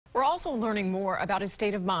We're also learning more about his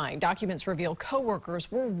state of mind. Documents reveal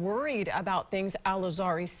coworkers were worried about things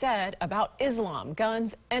al-Azhari said about Islam,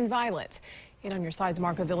 guns, and violence. And on your side's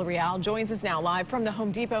Marco Villarreal joins us now live from the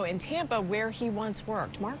Home Depot in Tampa, where he once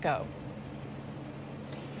worked. Marco.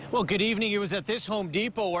 Well, good evening. It was at this Home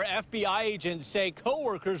Depot where FBI agents say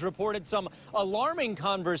coworkers reported some alarming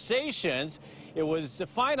conversations. It was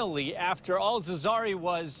finally after al-Azhari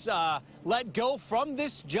was let go from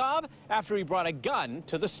this job after he brought a gun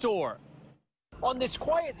to the store. On this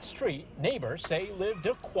quiet street, neighbors say lived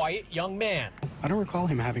a quiet young man. I don't recall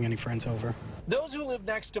him having any friends over. Those who live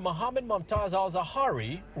next to Mohammed Mumtaz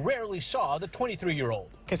al-Zahari rarely saw the 23-year-old.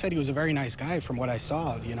 Like I said, he was a very nice guy from what I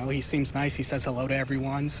saw. You know, he seems nice. He says hello to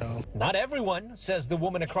everyone, so. Not everyone, says the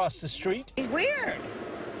woman across the street. He's weird.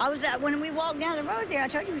 I was when we walked down the road there, I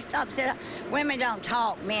told you we stopped, said, women don't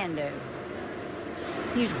talk, men do.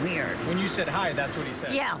 He's weird. When you said hi, that's what he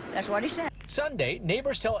said? Yeah, that's what he said. Sunday,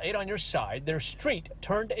 neighbors tell 8 on Your Side their street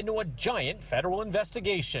turned into a giant federal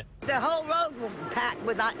investigation. The whole road was packed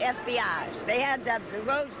with FBI's. They had the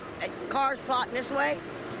roads, cars blocked this way.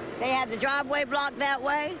 They had the driveway blocked that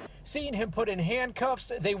way. Seeing him put in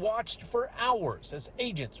handcuffs, they watched for hours as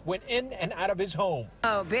agents went in and out of his home.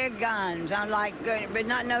 Oh, big guns, but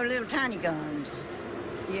not no little tiny guns.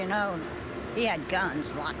 You know, he had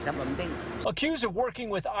guns, lots of them, big ones. Accused of working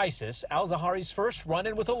with ISIS, al-Zahari's first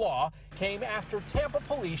run-in with the law came after Tampa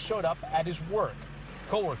police showed up at his work.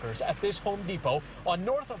 Coworkers at this Home Depot on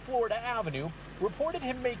North Florida Avenue reported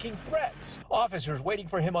him making threats. Officers waiting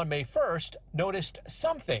for him on May 1st noticed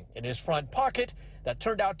something in his front pocket that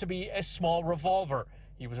turned out to be a small revolver.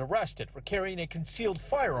 He was arrested for carrying a concealed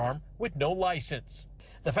firearm with no license.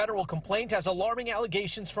 The federal complaint has alarming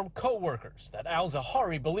allegations from coworkers that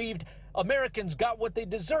al-Zahari believed Americans got what they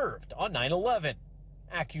deserved on 9/11.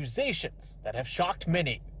 Accusations that have shocked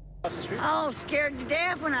many. Oh, scared to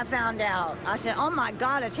death when I found out. I said, oh my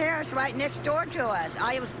God, a terrorist right next door to us.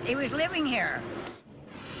 He was living here.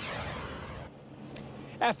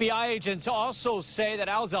 FBI agents also say that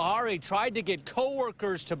al-Zahari tried to get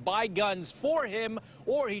coworkers to buy guns for him,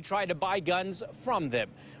 or he tried to buy guns from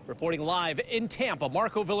them. Reporting live in Tampa,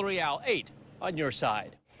 Marco Villarreal, 8 on Your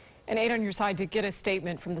Side. And 8 on Your Side to get a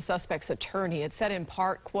statement from the suspect's attorney. It said in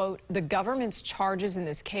part, quote, the government's charges in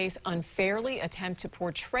this case unfairly attempt to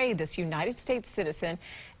portray this United States citizen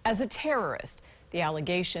as a terrorist. The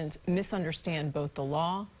allegations misunderstand both the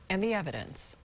law and the evidence.